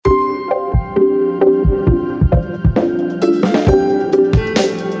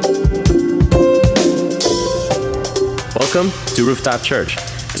Welcome to Rooftop Church.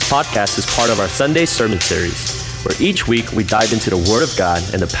 This podcast is part of our Sunday sermon series, where each week we dive into the Word of God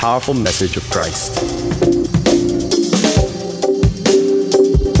and the powerful message of Christ.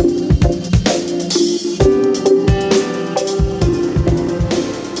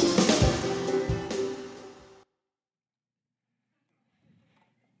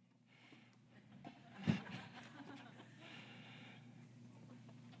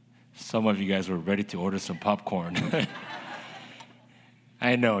 Some of you guys were ready to order some popcorn.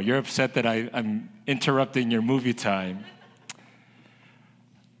 I know, you're upset that I'm interrupting your movie time.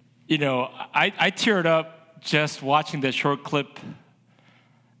 You know, I teared up just watching that short clip.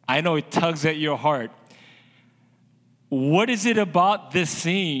 I know it tugs at your heart. What is it about this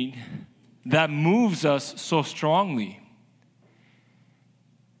scene that moves us so strongly?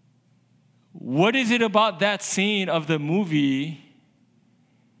 What is it about that scene of the movie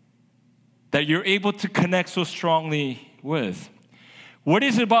that you're able to connect so strongly with? What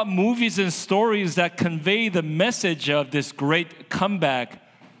is it about movies and stories that convey the message of this great comeback?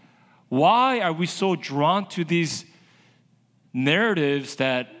 Why are we so drawn to these narratives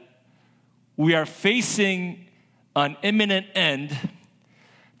that we are facing an imminent end?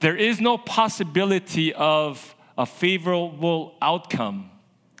 There is no possibility of a favorable outcome.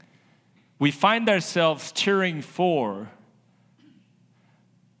 We find ourselves cheering for.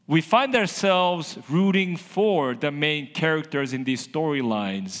 We find ourselves rooting for the main characters in these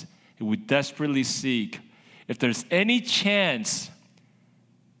storylines. And we desperately seek, if there's any chance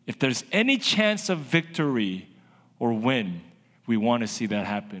of victory or win, we want to see that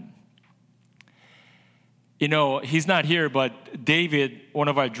happen. You know, he's not here, but David, one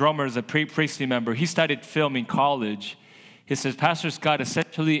of our drummers, a Priestley member, he studied film in college. He says, Pastor Scott,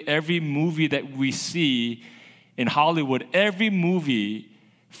 essentially every movie that we see in Hollywood, every movie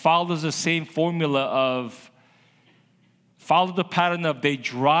follows the same formula of, follow the pattern of they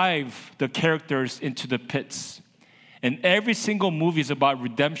drive the characters into the pits. And every single movie is about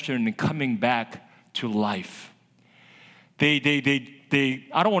redemption and coming back to life. They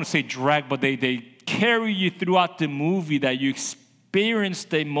I don't want to say drag, but they carry you throughout the movie that you experience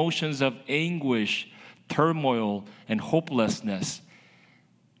the emotions of anguish, turmoil, and hopelessness.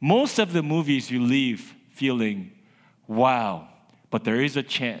 Most of the movies you leave feeling, wow, but there is a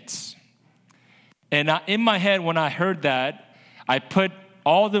chance. And in my head, when I heard that, I put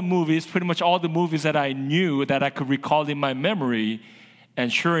all the movies, pretty much all the movies that I knew that I could recall in my memory, and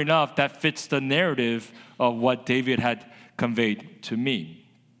sure enough, that fits the narrative of what David had conveyed to me.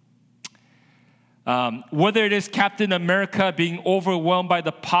 Whether it is Captain America being overwhelmed by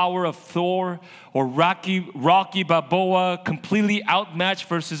the power of Thor, or Rocky Balboa completely outmatched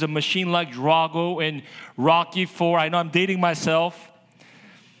versus a machine like Drago in Rocky 4. I know I'm dating myself.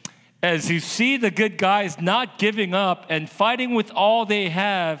 As you see the good guys not giving up and fighting with all they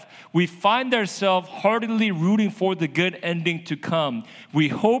have, we find ourselves heartily rooting for the good ending to come. We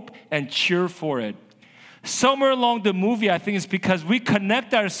hope and cheer for it. Somewhere along the movie, I think it's because we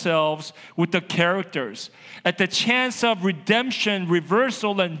connect ourselves with the characters. At the chance of redemption,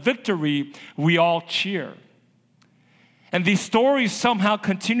 reversal, and victory, we all cheer. And these stories somehow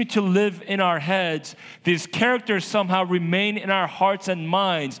continue to live in our heads. These characters somehow remain in our hearts and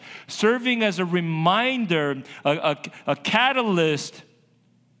minds, serving as a reminder, a catalyst,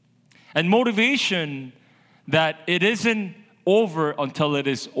 and motivation that it isn't over until it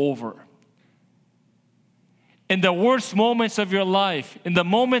is over. In the worst moments of your life, in the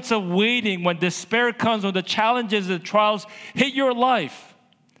moments of waiting, when despair comes, when the challenges and trials hit your life,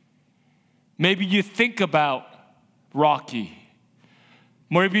 maybe you think about Rocky.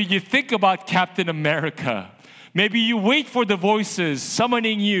 Maybe you think about Captain America. Maybe you wait for the voices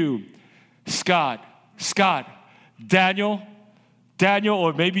summoning you, Scott, Daniel,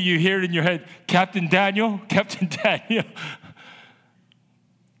 or maybe you hear it in your head, Captain Daniel.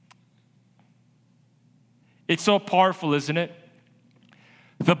 It's so powerful, isn't it?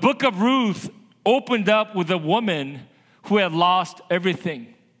 The book of Ruth opened up with a woman who had lost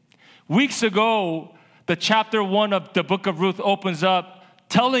everything. Weeks ago, the chapter 1 of the book of Ruth opens up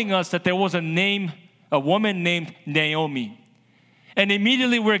telling us that there was a woman named Naomi. And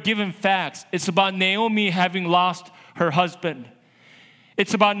immediately we're given facts. It's about Naomi having lost her husband.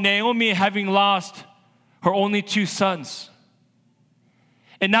 It's about Naomi having lost her only 2 sons.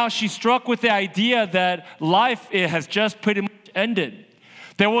 And now she's struck with the idea that life has just pretty much ended.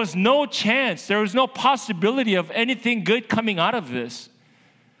 There was no chance, there was no possibility of anything good coming out of this.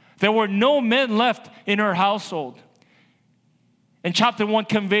 There were no men left in her household. And chapter 1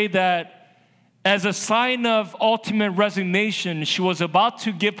 conveyed that as a sign of ultimate resignation, she was about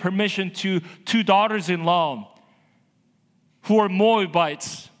to give permission to 2 daughters-in-law who are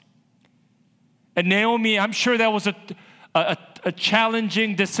Moabites. And Naomi, I'm sure that was a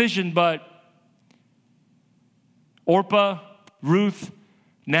challenging decision, but Orpah, Ruth,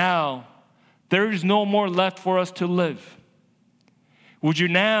 now there is no more left for us to live. Would you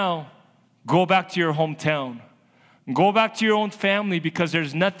now go back to your hometown? Go back to your own family, because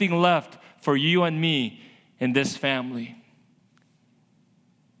there's nothing left for you and me in this family.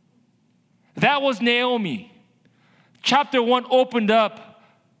 That was Naomi. Chapter 1 opened up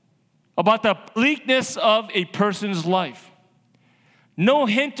about the bleakness of a person's life. No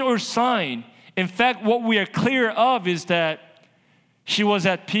hint or sign. In fact, what we are clear of is that she was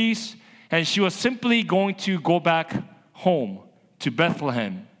at peace and she was simply going to go back home to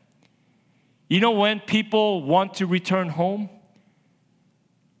Bethlehem. You know, when people want to return home,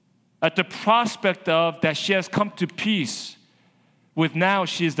 at the prospect of that she has come to peace with now,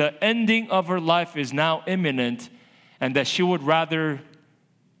 the ending of her life is now imminent, and that she would rather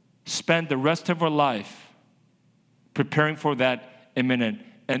spend the rest of her life preparing for that imminent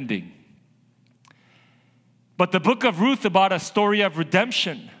ending. But the book of Ruth about a story of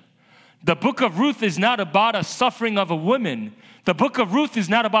redemption. The book of Ruth is not about a suffering of a woman. The book of Ruth is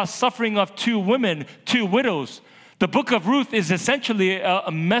not about suffering of two women, two widows. The book of Ruth is essentially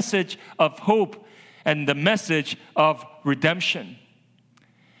a message of hope and the message of redemption.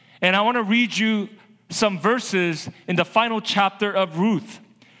 And I want to read you some verses in the final chapter of Ruth.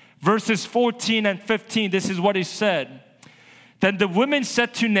 Verses 14 and 15, this is what he said. Then the women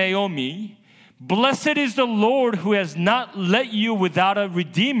said to Naomi, "Blessed is the Lord who has not let you without a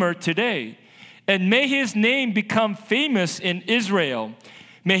redeemer today. And may his name become famous in Israel.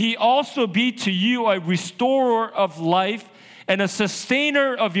 May he also be to you a restorer of life and a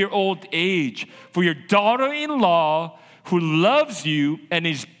sustainer of your old age. For your daughter-in-law, who loves you and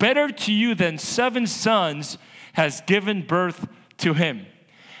is better to you than 7 sons, has given birth to him."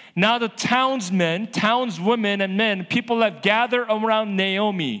 Now the townsmen, townswomen and men, people have gathered around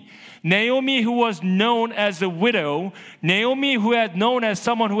Naomi. Naomi, who was known as a widow, Naomi, who had known as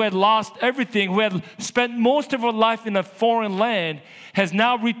someone who had lost everything, who had spent most of her life in a foreign land, has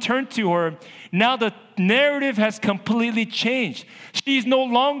now returned to her. Now the narrative has completely changed. She's no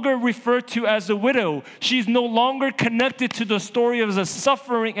longer referred to as a widow. She's no longer connected to the story of the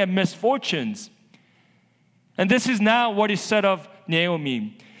suffering and misfortunes. And this is now what is said of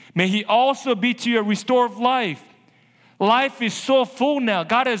Naomi. May he also be to you a restorer of life. Life is so full now.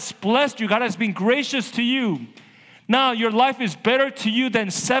 God has blessed you. God has been gracious to you. Now your life is better to you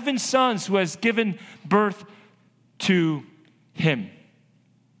than 7 sons who has given birth to him.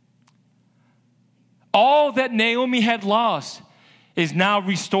 All that Naomi had lost is now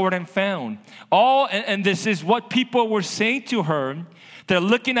restored and found. And this is what people were saying to her. They're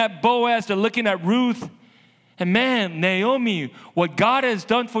looking at Boaz, they're looking at Ruth. And man, Naomi, what God has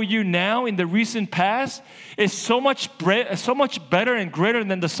done for you now in the recent past is so much better and greater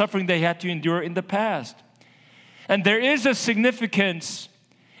than the suffering they had to endure in the past. And there is a significance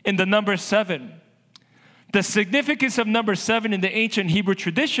in the number 7. The significance of number 7 in the ancient Hebrew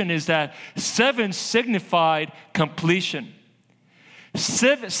tradition is that 7 signified completion.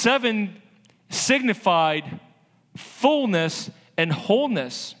 7 signified fullness and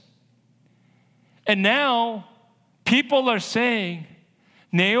wholeness. And now people are saying,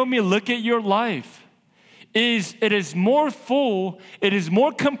 Naomi, look at your life. It is more full, it is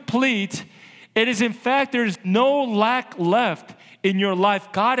more complete. It is, in fact, there's no lack left in your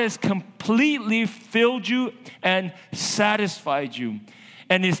life. God has completely filled you and satisfied you.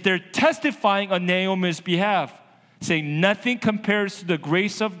 And they're testifying on Naomi's behalf, saying nothing compares to the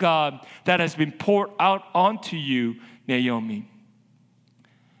grace of God that has been poured out onto you, Naomi.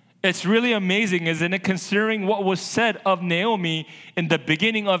 It's really amazing, isn't it, considering what was said of Naomi in the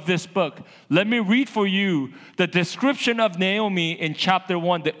beginning of this book. Let me read for you the description of Naomi in chapter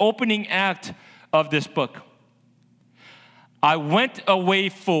 1, the opening act of this book. I went away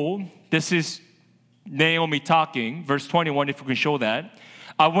full. This is Naomi talking, verse 21, if we can show that.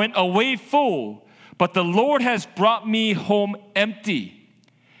 I went away full, but the Lord has brought me home empty.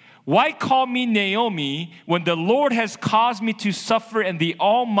 Why call me Naomi when the Lord has caused me to suffer and the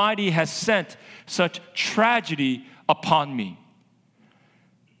Almighty has sent such tragedy upon me?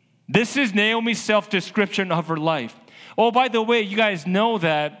 This is Naomi's self-description of her life. Oh, by the way, you guys know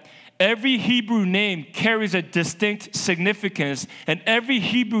that every Hebrew name carries a distinct significance, and every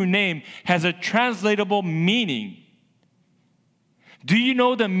Hebrew name has a translatable meaning. Do you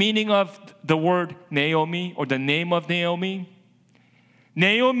know the meaning of the word Naomi or the name of Naomi?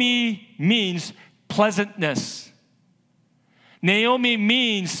 Naomi means pleasantness. Naomi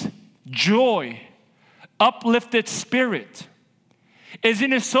means joy, uplifted spirit.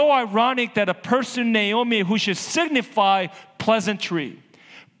 Isn't it so ironic that a person, Naomi, who should signify pleasantry,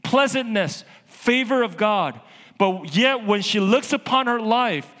 pleasantness, favor of God, but yet when she looks upon her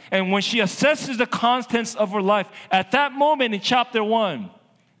life and when she assesses the contents of her life, at that moment in chapter 1,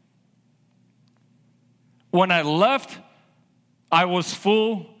 when I left, I was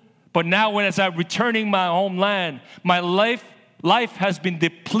full, but now as I'm returning my homeland, my life has been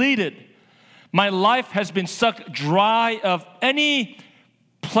depleted. My life has been sucked dry of any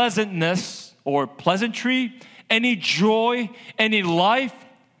pleasantness or pleasantry, any joy, any life.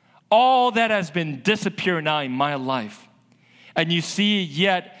 All that has been disappearing now in my life. And you see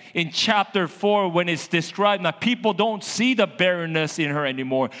yet in chapter 4 when it's described, now people don't see the barrenness in her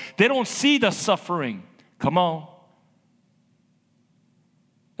anymore. They don't see the suffering. Come on.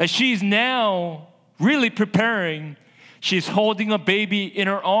 And she's now really preparing. She's holding a baby in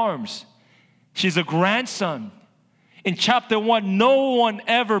her arms. She's a grandson. In chapter 1, no one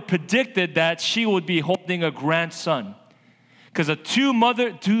ever predicted that she would be holding a grandson. Because the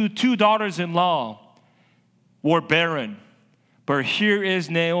two daughters-in-law were barren. But here is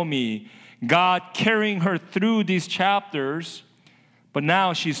Naomi, God carrying her through these chapters, but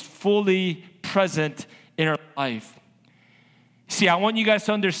now she's fully present in her life. See, I want you guys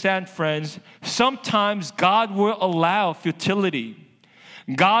to understand, friends, sometimes God will allow futility.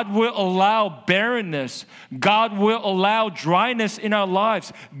 God will allow barrenness. God will allow dryness in our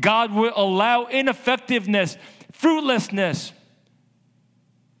lives. God will allow ineffectiveness, fruitlessness.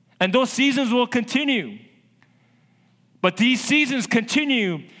 And those seasons will continue. But these seasons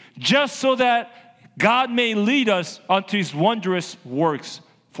continue just so that God may lead us onto His wondrous works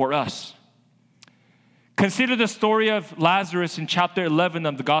for us. Consider the story of Lazarus in chapter 11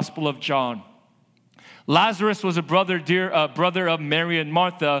 of the Gospel of John. Lazarus was a brother of Mary and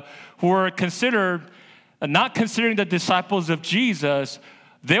Martha, who were not considering the disciples of Jesus,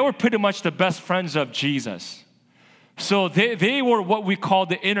 they were pretty much the best friends of Jesus. So they were what we call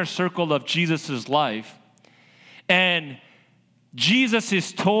the inner circle of Jesus' life. And Jesus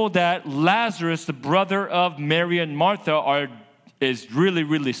is told that Lazarus, the brother of Mary and Martha, is really,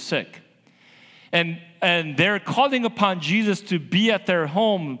 really sick. And they're calling upon Jesus to be at their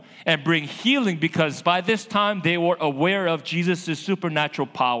home and bring healing because by this time they were aware of Jesus' supernatural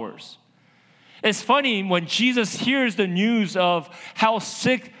powers. It's funny, when Jesus hears the news of how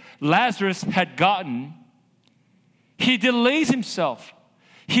sick Lazarus had gotten, He delays Himself.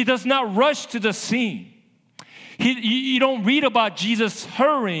 He does not rush to the scene. You don't read about Jesus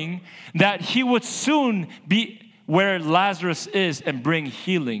hurrying that He would soon be where Lazarus is and bring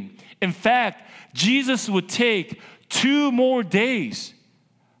healing. In fact, Jesus would take 2 more days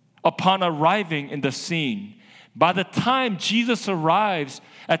upon arriving in the scene. By the time Jesus arrives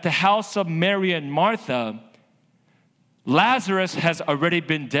at the house of Mary and Martha, Lazarus has already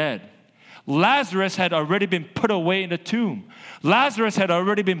been dead. Lazarus had already been put away in the tomb. Lazarus had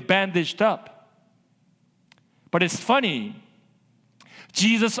already been bandaged up. But it's funny,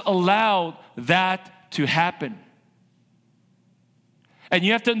 Jesus allowed that to happen. And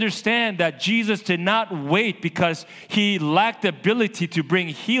you have to understand that Jesus did not wait because He lacked the ability to bring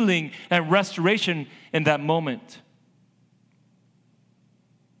healing and restoration in that moment.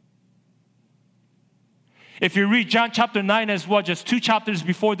 If you read John chapter 9 as well, just 2 chapters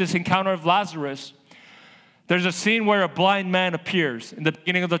before this encounter of Lazarus, there's a scene where a blind man appears in the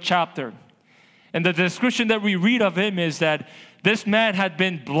beginning of the chapter. And the description that we read of him is that this man had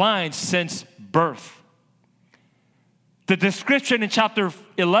been blind since birth. The description in chapter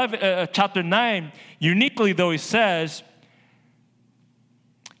 9, uniquely though, it says,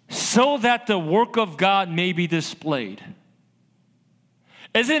 so that the work of God may be displayed.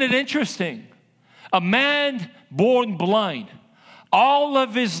 Isn't it interesting? A man born blind, all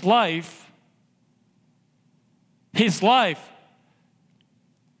of his life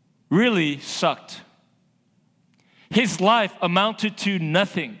really sucked. His life amounted to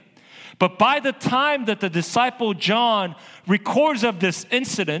nothing. But by the time that the disciple John records of this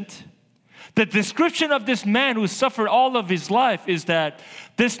incident, the description of this man who suffered all of his life is that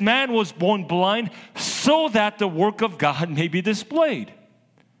this man was born blind so that the work of God may be displayed.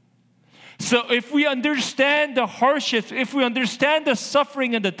 So if we understand the hardships, if we understand the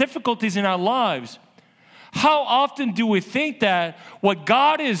suffering and the difficulties in our lives, how often do we think that what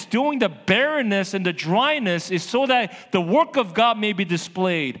God is doing, the barrenness and the dryness, is so that the work of God may be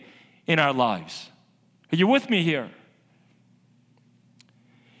displayed in our lives? Are you with me here?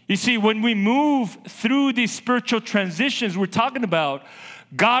 You see, when we move through these spiritual transitions we're talking about,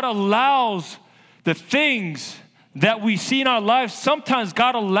 God allows the things that we see in our lives, sometimes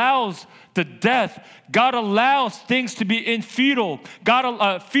God allows the death. God allows things to be futile. God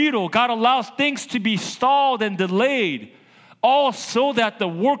allows things to be stalled and delayed, all so that the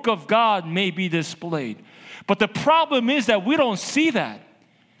work of God may be displayed. But the problem is that we don't see that.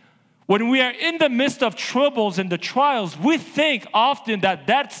 When we are in the midst of troubles and the trials, we think often that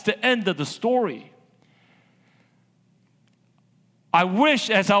that's the end of the story. I wish,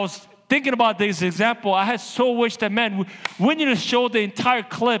 as I was thinking about this example, I had so wished that, man, we need to show the entire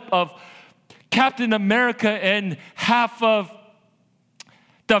clip of Captain America and half of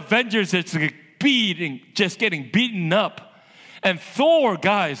the Avengers is just getting beaten up. And Thor,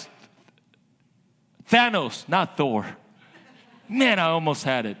 guys, Thanos, not Thor. Man, I almost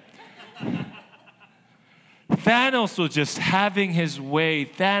had it. Thanos was just having his way.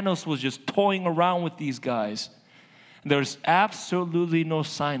 Thanos was just toying around with these guys. There's absolutely no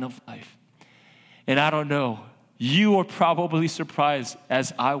sign of life. And I don't know, you are probably surprised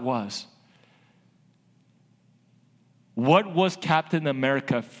as I was. What was Captain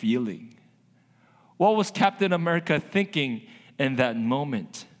America feeling? What was Captain America thinking in that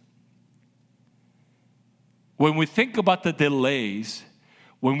moment? When we think about the delays,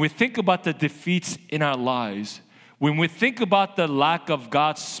 when we think about the defeats in our lives, when we think about the lack of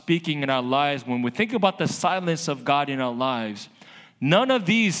God speaking in our lives, when we think about the silence of God in our lives, none of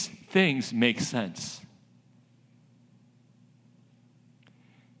these things make sense.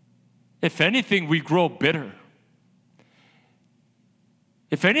 If anything, we grow bitter.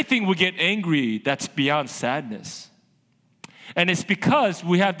 If anything, we get angry that's beyond sadness. And it's because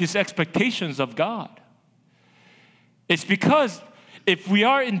we have these expectations of God. It's because if we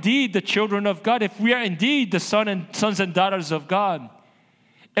are indeed the children of God, if we are indeed the sons and daughters of God,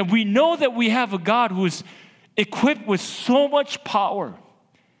 and we know that we have a God who is equipped with so much power,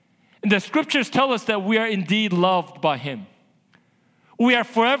 and the scriptures tell us that we are indeed loved by Him. We are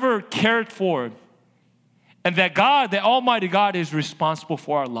forever cared for, and that God, the Almighty God, is responsible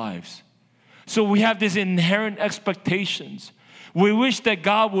for our lives. So we have these inherent expectations. We wish that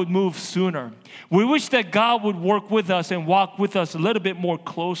God would move sooner. We wish that God would work with us and walk with us a little bit more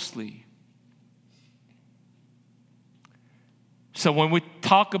closely. So when we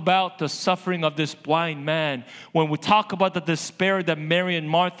talk about the suffering of this blind man, when we talk about the despair that Mary and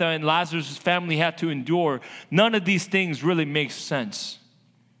Martha and Lazarus' family had to endure, none of these things really make sense.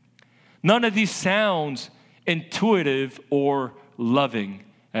 None of these sounds intuitive or loving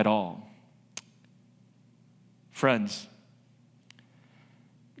at all. Friends,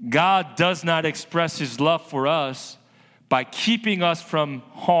 God does not express His love for us by keeping us from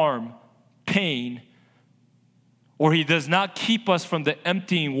harm, pain, or He does not keep us from the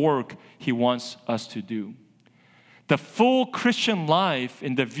emptying work He wants us to do. The full Christian life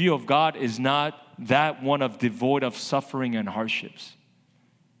in the view of God is not that one of devoid of suffering and hardships.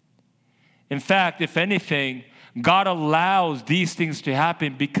 In fact, if anything, God allows these things to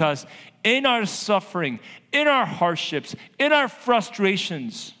happen because in our suffering, in our hardships, in our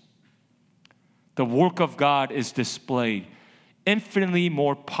frustrations, the work of God is displayed infinitely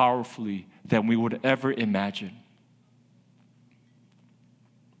more powerfully than we would ever imagine.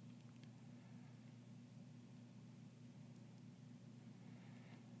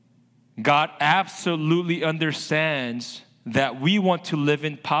 God absolutely understands that we want to live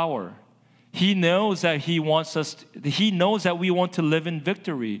in power. He knows that He knows that we want to live in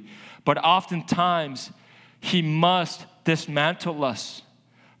victory. But oftentimes, He must dismantle us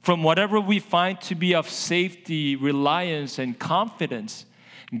from whatever we find to be of safety, reliance, and confidence.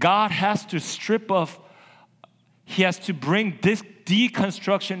 God has to He has to bring this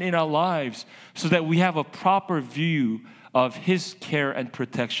deconstruction in our lives so that we have a proper view of His care and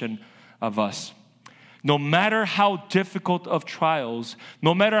protection of us. No matter how difficult of trials,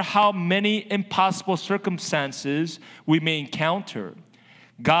 no matter how many impossible circumstances we may encounter,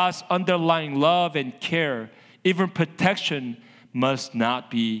 God's underlying love and care, even protection, must not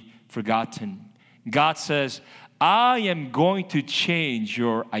be forgotten. God says, I am going to change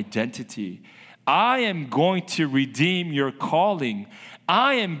your identity. I am going to redeem your calling.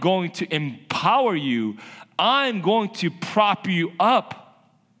 I am going to empower you. I am going to prop you up.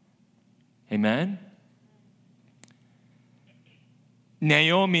 Amen?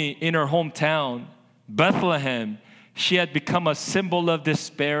 Naomi, in her hometown, Bethlehem, she had become a symbol of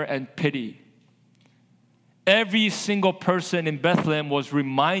despair and pity. Every single person in Bethlehem was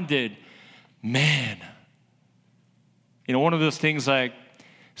reminded, man, one of those things like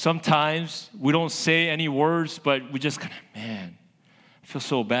sometimes we don't say any words, but we just kind of, man, I feel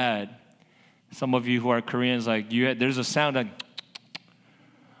so bad. Some of you who are Koreans, there's a sound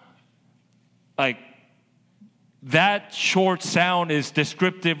like that short sound is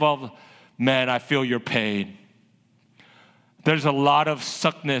descriptive of man, I feel your pain. There's a lot of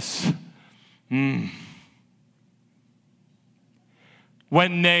suckness. When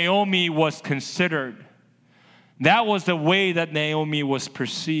Naomi was considered, that was the way that Naomi was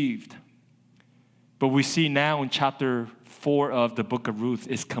perceived. But we see now in chapter 4 of the book of Ruth,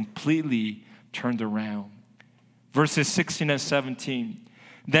 it's completely turned around. Verses 16 and 17.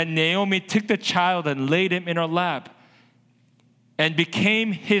 Then Naomi took the child and laid him in her lap and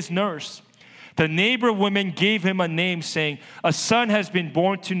became his nurse. The neighbor women gave him a name, saying, a son has been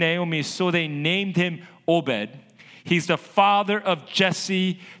born to Naomi, so they named him Obed. He's the father of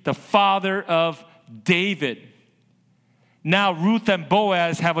Jesse, the father of David. Now Ruth and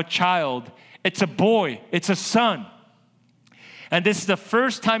Boaz have a child. It's a boy. It's a son. And this is the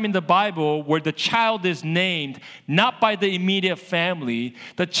first time in the Bible where the child is named not by the immediate family.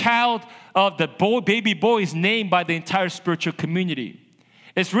 The child of the baby boy is named by the entire spiritual community.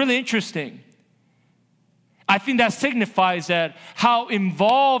 It's really interesting. I think that signifies that how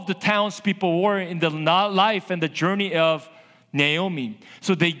involved the townspeople were in the life and the journey of Naomi.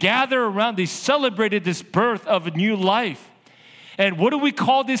 So they gather around, they celebrated this birth of a new life. And what do we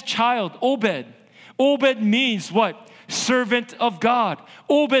call this child? Obed. Obed means what? Servant of God.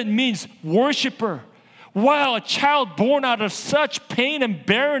 Obed means worshiper. Wow, a child born out of such pain and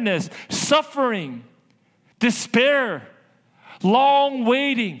barrenness, suffering, despair, long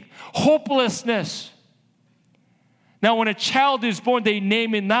waiting, hopelessness. Now, when a child is born, they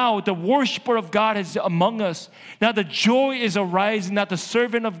name it now. The worshiper of God is among us. Now, the joy is arising. Now, the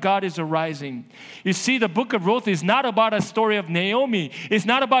servant of God is arising. You see, the book of Ruth is not about a story of Naomi. It's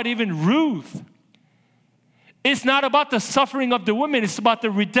not about even Ruth. It's not about the suffering of the women. It's about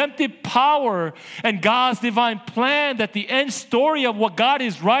the redemptive power and God's divine plan, that the end story of what God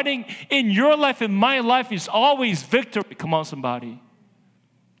is writing in your life and my life is always victory. Come on, somebody.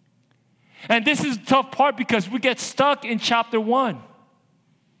 And this is the tough part because we get stuck in chapter 1.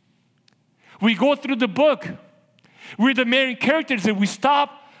 We go through the book. We're the main characters and we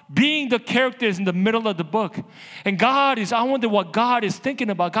stop being the characters in the middle of the book. And I wonder what God is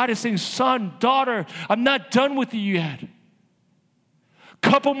thinking about. God is saying, son, daughter, I'm not done with you yet.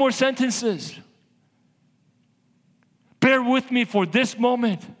 Couple more sentences. Bear with me for this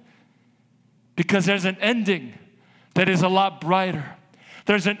moment because there's an ending that is a lot brighter.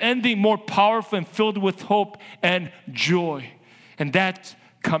 There's an ending more powerful and filled with hope and joy. And that's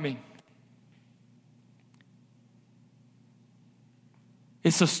coming.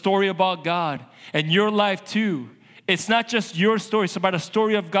 It's a story about God and your life too. It's not just your story. It's about a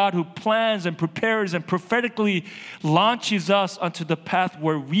story of God who plans and prepares and prophetically launches us onto the path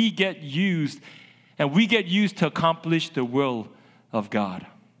where we get used, and we get used to accomplish the will of God.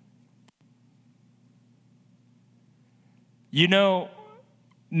 You know,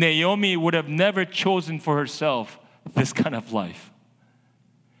 Naomi would have never chosen for herself this kind of life.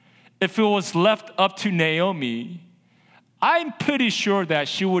 If it was left up to Naomi, I'm pretty sure that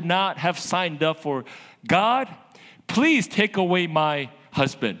she would not have signed up for, God, please take away my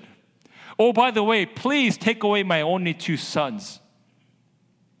husband. Oh, by the way, please take away my only 2 sons.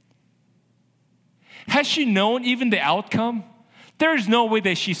 Has she known even the outcome? There is no way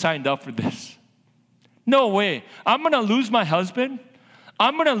that she signed up for this. No way. I'm going to lose my husband.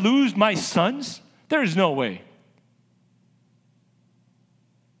 I'm going to lose my sons. There is no way.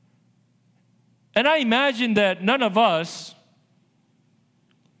 And I imagine that none of us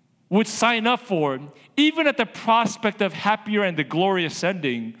would sign up for it, even at the prospect of happier and the glorious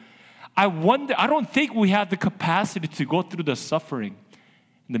ending. I don't think we have the capacity to go through the suffering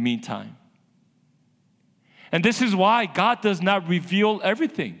in the meantime. And this is why God does not reveal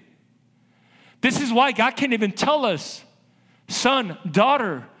everything. This is why God can't even tell us, son,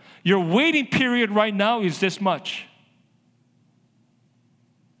 daughter, your waiting period right now is this much.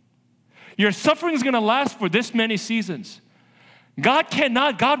 Your suffering is going to last for this many seasons. God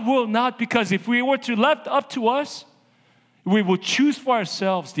cannot, God will not, because if we were to left up to us, we will choose for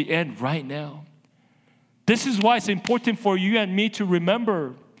ourselves the end right now. This is why it's important for you and me to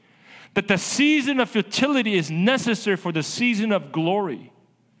remember that the season of futility is necessary for the season of glory.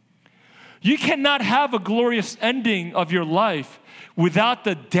 You cannot have a glorious ending of your life without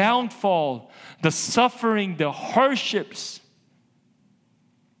the downfall, the suffering, the hardships.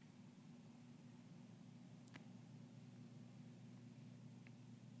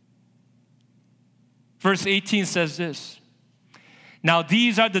 Verse 18 says this. Now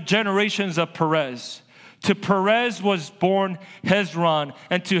these are the generations of Perez. To Perez was born Hezron,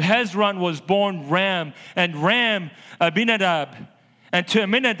 and to Hezron was born Ram, and Ram Abinadab, And to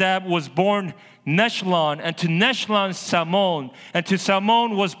Amminadab was born Neshlon, and to Neshlon Salmon, and to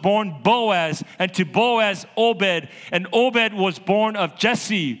Salmon was born Boaz, and to Boaz Obed, and Obed was born of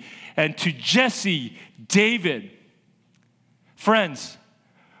Jesse, and to Jesse David. Friends,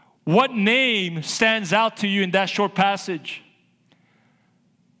 what name stands out to you in that short passage?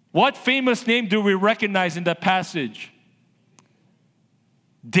 What famous name do we recognize in that passage?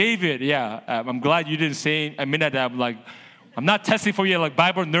 David, yeah. I'm glad you didn't say Amminadab. Like, I'm not testing for you like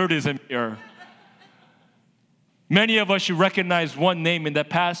Bible nerdism here. Many of us should recognize one name in that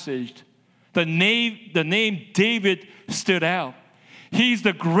passage. The name David stood out. He's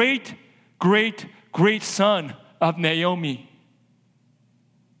the great, great, great son of Naomi.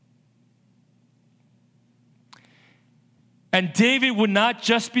 And David would not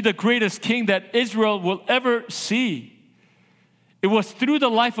just be the greatest king that Israel will ever see. It was through the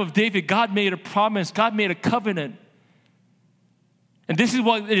life of David, God made a promise, God made a covenant. And this is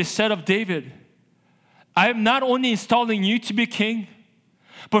what it is said of David. I am not only installing you to be king,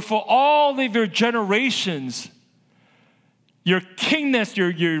 but for all of your generations, your kingness,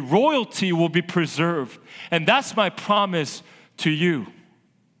 your royalty will be preserved. And that's my promise to you.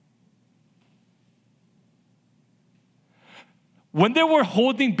 When they were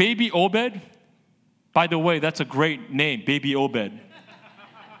holding baby Obed, by the way, that's a great name, baby Obed.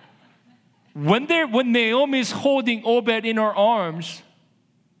 When Naomi is holding Obed in her arms,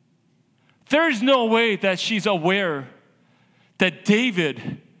 there's no way that she's aware that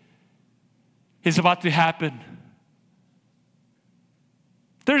David is about to happen.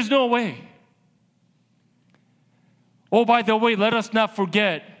 There's no way. Oh, by the way, let us not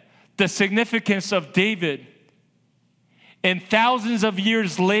forget the significance of David. And thousands of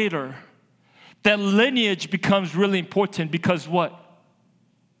years later, that lineage becomes really important because what?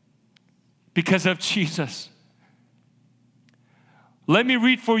 Because of Jesus. Let me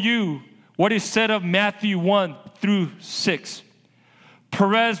read for you what is said of Matthew 1 through 6.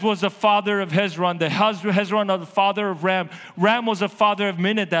 Perez was the father of Hezron, Hezron was the father of Ram, Ram was the father of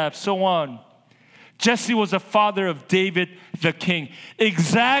Amminadab, so on. Jesse was the father of David the king.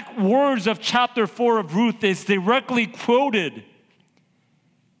 Exact words of chapter 4 of Ruth is directly quoted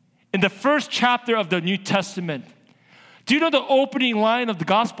in the first chapter of the New Testament. Do you know the opening line of the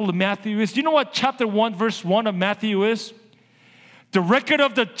Gospel of Matthew is? Do you know what chapter 1, verse 1 of Matthew is? The record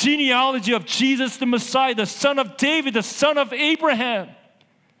of the genealogy of Jesus the Messiah, the son of David, the son of Abraham.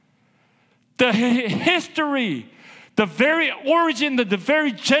 The history, the very origin, the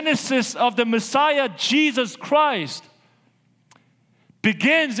very genesis of the Messiah, Jesus Christ,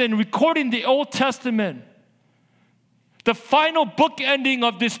 begins in recording the Old Testament. The final book ending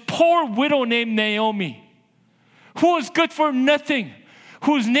of this poor widow named Naomi, who was good for nothing,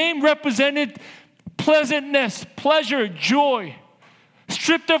 whose name represented pleasantness, pleasure, joy,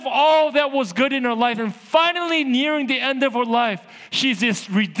 stripped of all that was good in her life, and finally nearing the end of her life, she's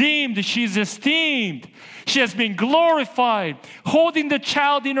redeemed, she's esteemed, she has been glorified, holding the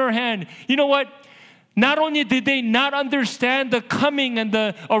child in her hand. You know what? Not only did they not understand the coming and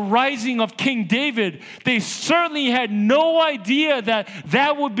the arising of King David, they certainly had no idea that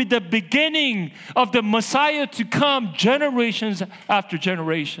that would be the beginning of the Messiah to come generations after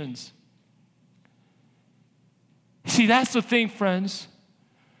generations. See, that's the thing, friends.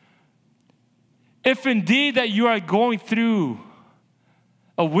 If indeed that you are going through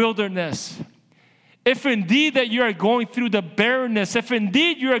a wilderness, if indeed that you are going through the barrenness, if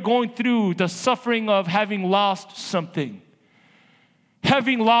indeed you are going through the suffering of having lost something,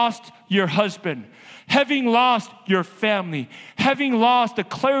 having lost your husband, having lost your family, having lost the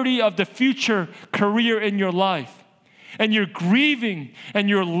clarity of the future career in your life, and you're grieving and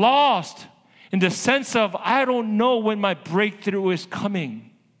you're lost in the sense of, I don't know when my breakthrough is coming.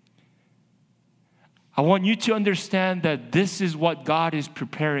 I want you to understand that this is what God is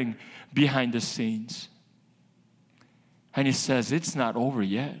preparing behind the scenes. And He says, it's not over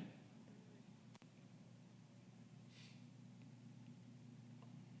yet.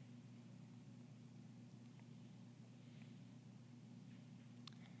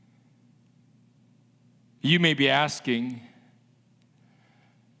 You may be asking,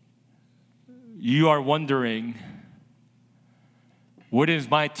 you are wondering, when is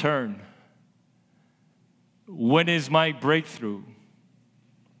my turn? When is my breakthrough?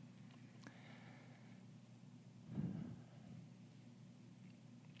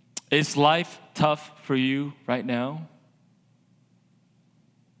 Is life tough for you right now?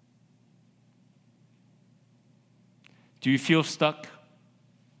 Do you feel stuck?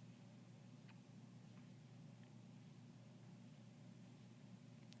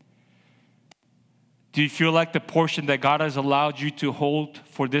 Do you feel like the portion that God has allowed you to hold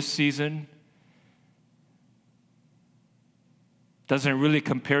for this season doesn't really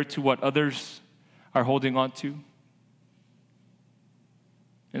compare to what others are holding on to?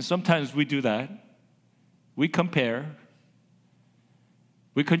 And sometimes we do that. We compare.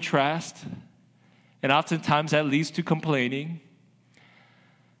 We contrast. And oftentimes that leads to complaining.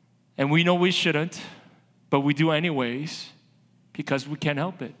 And we know we shouldn't, but we do anyways because we can't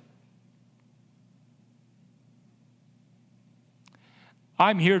help it.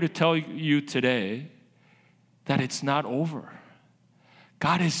 I'm here to tell you today that it's not over.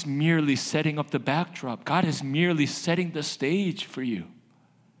 God is merely setting up the backdrop. God is merely setting the stage for you.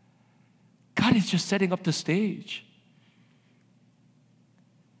 God is just setting up the stage.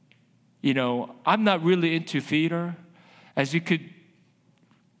 You know, I'm not really into theater. As you could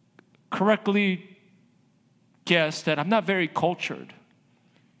correctly guess that I'm not very cultured.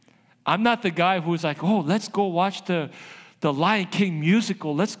 I'm not the guy who's like, oh, let's go watch the Lion King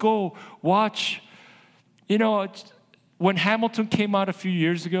musical. Let's go watch, when Hamilton came out a few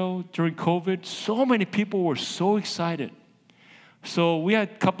years ago during COVID, so many people were so excited. So we had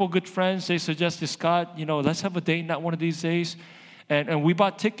a couple good friends. They suggested, Scott, let's have a date night one of these days. And we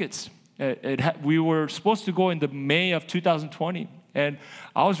bought tickets. We were supposed to go in the May of 2020. And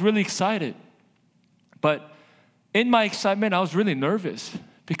I was really excited. But in my excitement, I was really nervous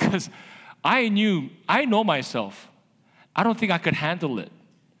because I know myself. I don't think I could handle it.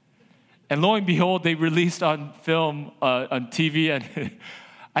 And lo and behold, they released on film, on TV, and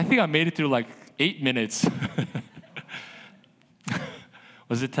I think I made it through like 8 minutes.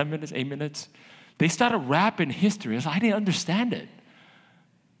 Was it 10 minutes, 8 minutes? They started rapping history. I didn't understand it.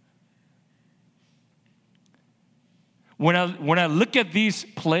 When I look at these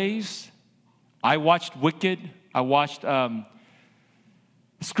plays, I watched Wicked. I watched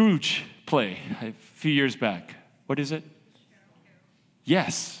Scrooge play a few years back. What is it?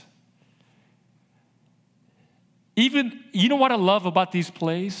 Yes. Even, you know what I love about these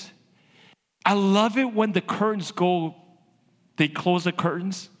plays? I love it when the curtains they close the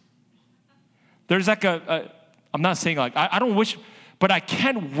curtains. There's like I'm not saying like, I don't wish, but I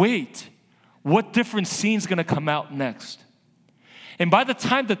can't wait what different scene's going to come out next. And by the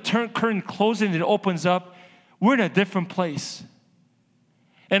time the curtain closes and it opens up, we're in a different place.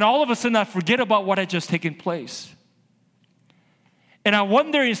 And all of a sudden, I forget about what had just taken place. And I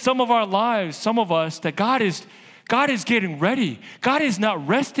wonder in some of our lives, some of us, that God is getting ready. God is not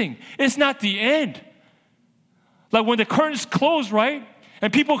resting. It's not the end. Like when the curtains close, right?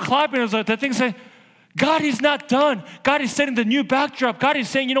 And people clapping, it's like the thing say, God is not done. God is setting the new backdrop. God is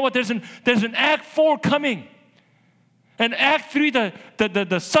saying, you know what, there's an Act 4 coming. And Act 3, the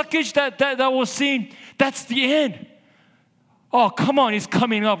suckage that was seen, that's the end. Oh, come on, it's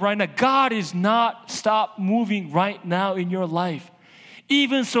coming up right now. God is not stopped moving right now in your life.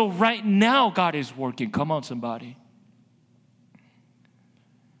 Even so, right now, God is working. Come on, somebody.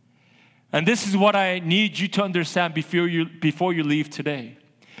 And this is what I need you to understand before you leave today.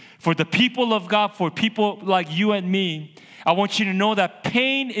 For the people of God, for people like you and me, I want you to know that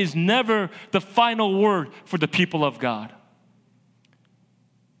pain is never the final word for the people of God.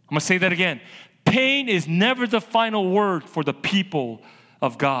 I'm going to say that again. Pain is never the final word for the people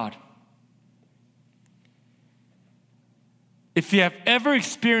of God. If you have ever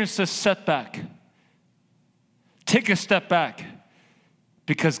experienced a setback, take a step back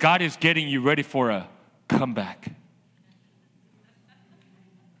because God is getting you ready for a comeback.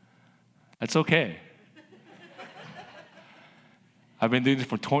 That's okay. I've been doing this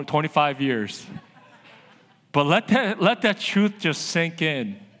for 25 years. But let that truth just sink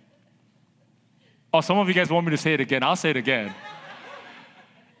in. Oh, some of you guys want me to say it again. I'll say it again.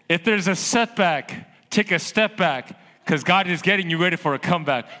 If there's a setback, take a step back because God is getting you ready for a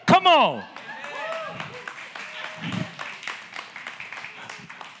comeback. Come on.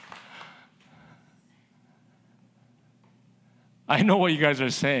 I know what you guys are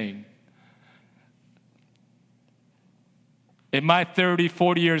saying. In my 30,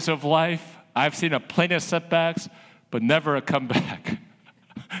 40 years of life, I've seen a plenty of setbacks, but never a comeback.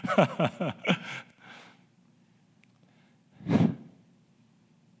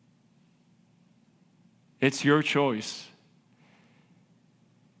 It's your choice.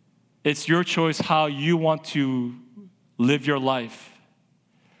 It's your choice how you want to live your life.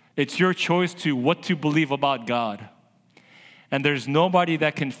 It's your choice to what to believe about God. And there's nobody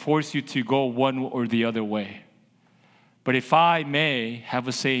that can force you to go one or the other way. But if I may have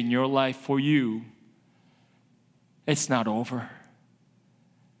a say in your life for you, it's not over.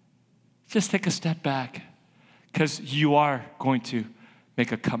 Just take a step back because you are going to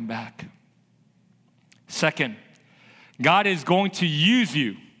make a comeback. Second, God is going to use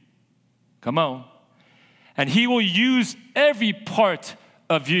you. Come on. And He will use every part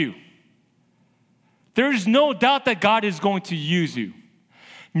of you. There's no doubt that God is going to use you.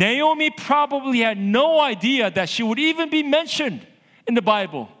 Naomi probably had no idea that she would even be mentioned in the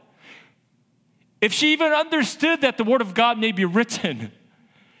Bible. If she even understood that the Word of God may be written.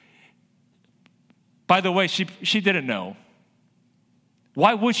 By the way, she didn't know.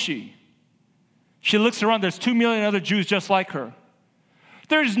 Why would she? She looks around, there's 2 million other Jews just like her.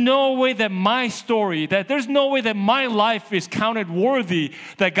 There's no way that my story, there's no way that my life is counted worthy,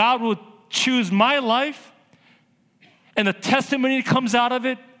 that God will choose my life and the testimony that comes out of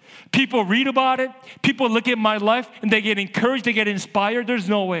it. People read about it. People look at my life and they get encouraged, they get inspired. There's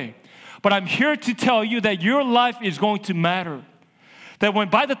no way. But I'm here to tell you that your life is going to matter. That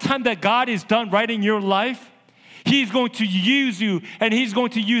by the time that God is done writing your life, He's going to use you and He's going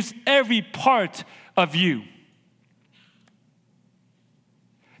to use every part of you.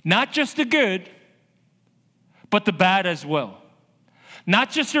 Not just the good, but the bad as well. Not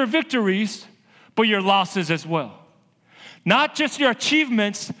just your victories, but your losses as well. Not just your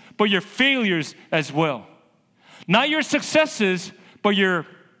achievements, but your failures as well. Not your successes, but your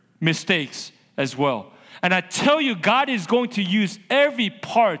mistakes as well. And I tell you, God is going to use every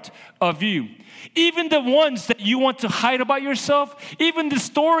part of you. Even the ones that you want to hide about yourself, even the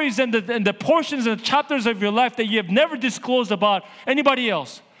stories and the portions and the chapters of your life that you have never disclosed about anybody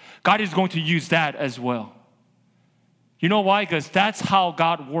else, God is going to use that as well. You know why? Because that's how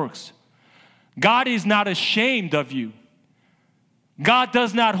God works. God is not ashamed of you. God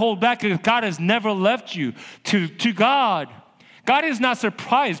does not hold back because God has never left you. To God, God is not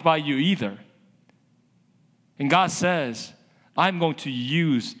surprised by you either. And God says, I'm going to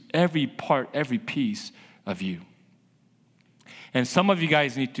use every part, every piece of you. And some of you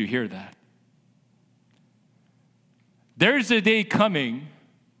guys need to hear that. There's a day coming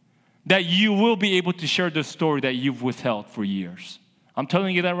that you will be able to share the story that you've withheld for years. I'm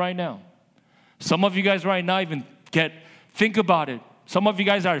telling you that right now. Some of you guys right now even think about it. Some of you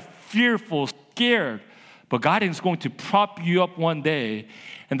guys are fearful, scared. But God is going to prop you up one day,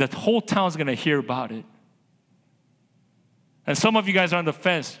 and the whole town is going to hear about it. And some of you guys are on the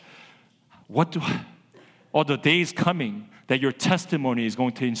fence. The day is coming that your testimony is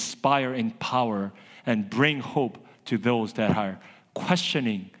going to inspire, empower, and bring hope to those that are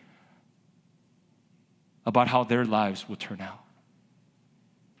questioning about how their lives will turn out.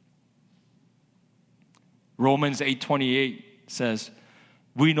 Romans 8:28 says,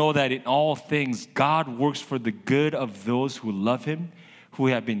 we know that in all things God works for the good of those who love Him, who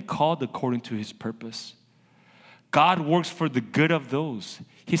have been called according to His purpose. God works for the good of those.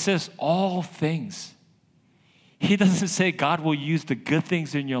 He says all things. He doesn't say God will use the good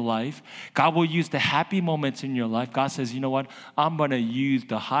things in your life. God will use the happy moments in your life. God says, you know what? I'm going to use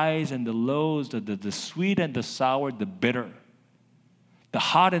the highs and the lows, the sweet and the sour, the bitter, the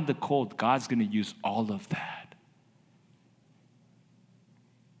hot and the cold. God's going to use all of that.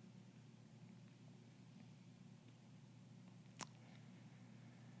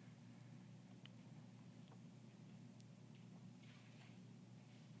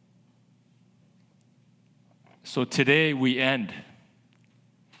 So today we end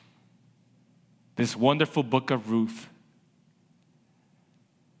this wonderful book of Ruth.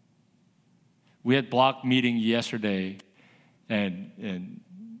 We had block meeting yesterday, and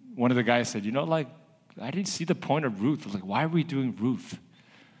one of the guys said, I didn't see the point of Ruth. I was like, why are we doing Ruth?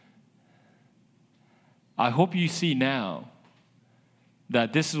 I hope you see now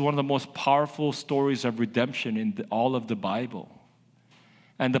that this is one of the most powerful stories of redemption in all of the Bible.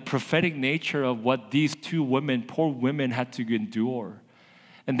 And the prophetic nature of what these two women, poor women, had to endure.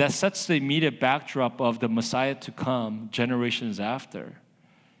 And that sets the immediate backdrop of the Messiah to come generations after.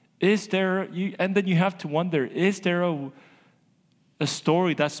 And then you have to wonder, is there a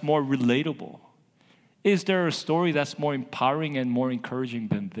story that's more relatable? Is there a story that's more empowering and more encouraging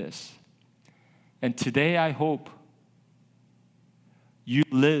than this? And today I hope you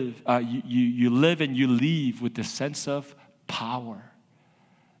live and you leave with the sense of power.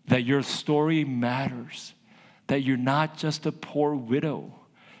 That your story matters. That you're not just a poor widow.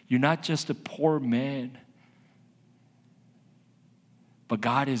 You're not just a poor man. But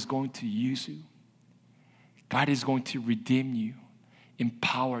God is going to use you. God is going to redeem you,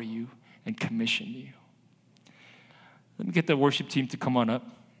 empower you, and commission you. Let me get the worship team to come on up.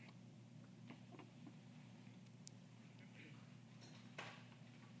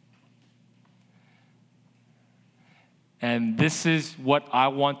 And this is what I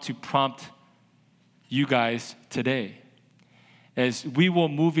want to prompt you guys today. As we will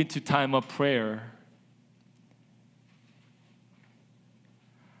move into time of prayer,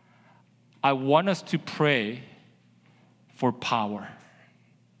 I want us to pray for power.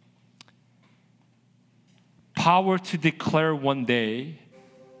 Power to declare one day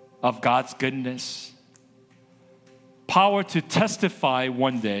of God's goodness. Power to testify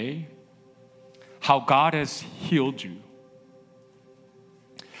one day how God has healed you.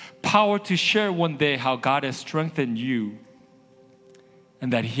 Power to share one day how God has strengthened you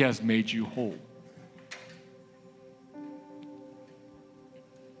and that He has made you whole.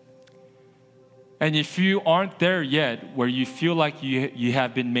 And if you aren't there yet, where you feel like you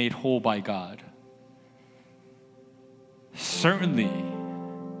have been made whole by God, certainly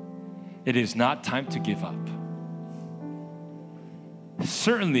it is not time to give up.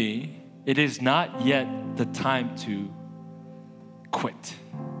 Certainly it is not yet the time to quit.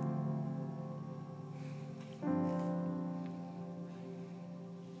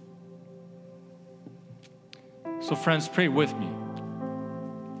 So friends, pray with me.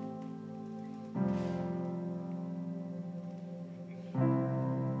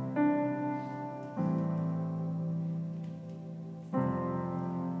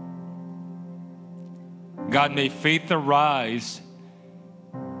 God, may faith arise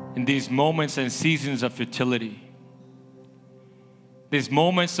in these moments and seasons of futility. These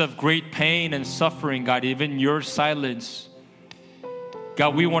moments of great pain and suffering, God, even your silence.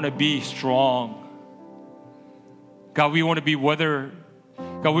 God, we want to be strong. God, we want to be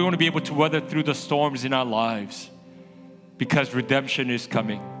able to weather through the storms in our lives because redemption is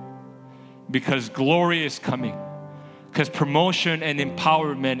coming, because glory is coming, because promotion and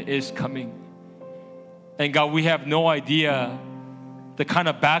empowerment is coming. And God, we have no idea the kind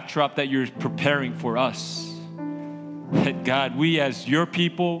of backdrop that you're preparing for us. And God, we as your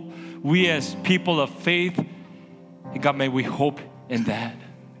people, we as people of faith, and God, may we hope in that.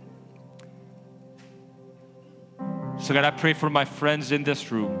 So God, I pray for my friends in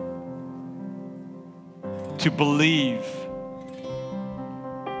this room to believe,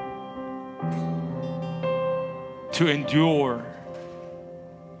 to endure,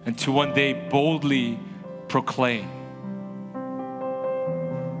 and to one day boldly proclaim.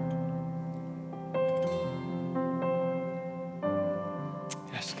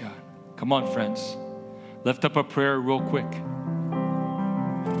 Yes, God. Come on, friends. Lift up a prayer real quick.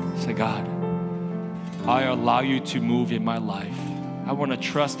 Say, God, I allow you to move in my life. I want to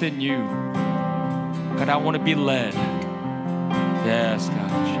trust in you. God, I want to be led. Yes, God,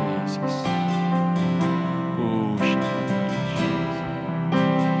 Jesus. Oh,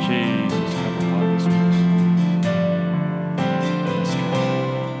 Jesus, come upon this person. Yes, God.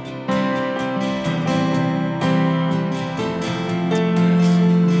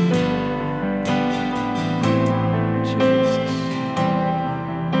 Jesus.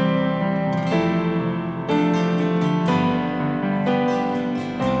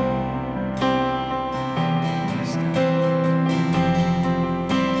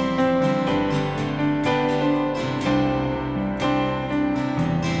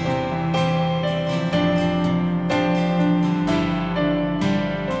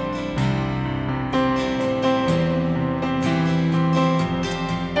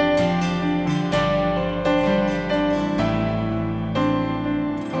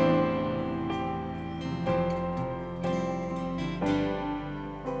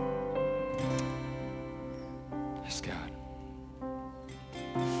 Yes, God.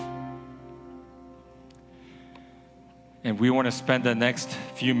 And we want to spend the next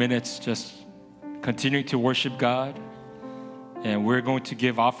few minutes just continuing to worship God. And we're going to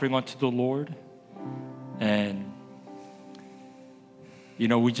give offering unto the Lord. And, you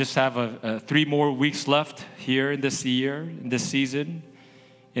know, we just have 3 more weeks left here in this year, in this season.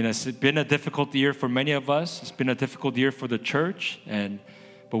 And it's been a difficult year for many of us. It's been a difficult year for the church.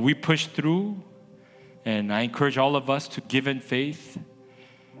 But we pushed through. And I encourage all of us to give in faith,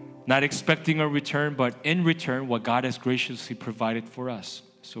 not expecting a return, but in return, what God has graciously provided for us.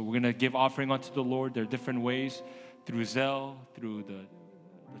 So we're going to give offering unto the Lord. There are different ways, through Zelle, through the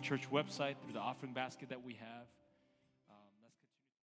church website, through the offering basket that we have.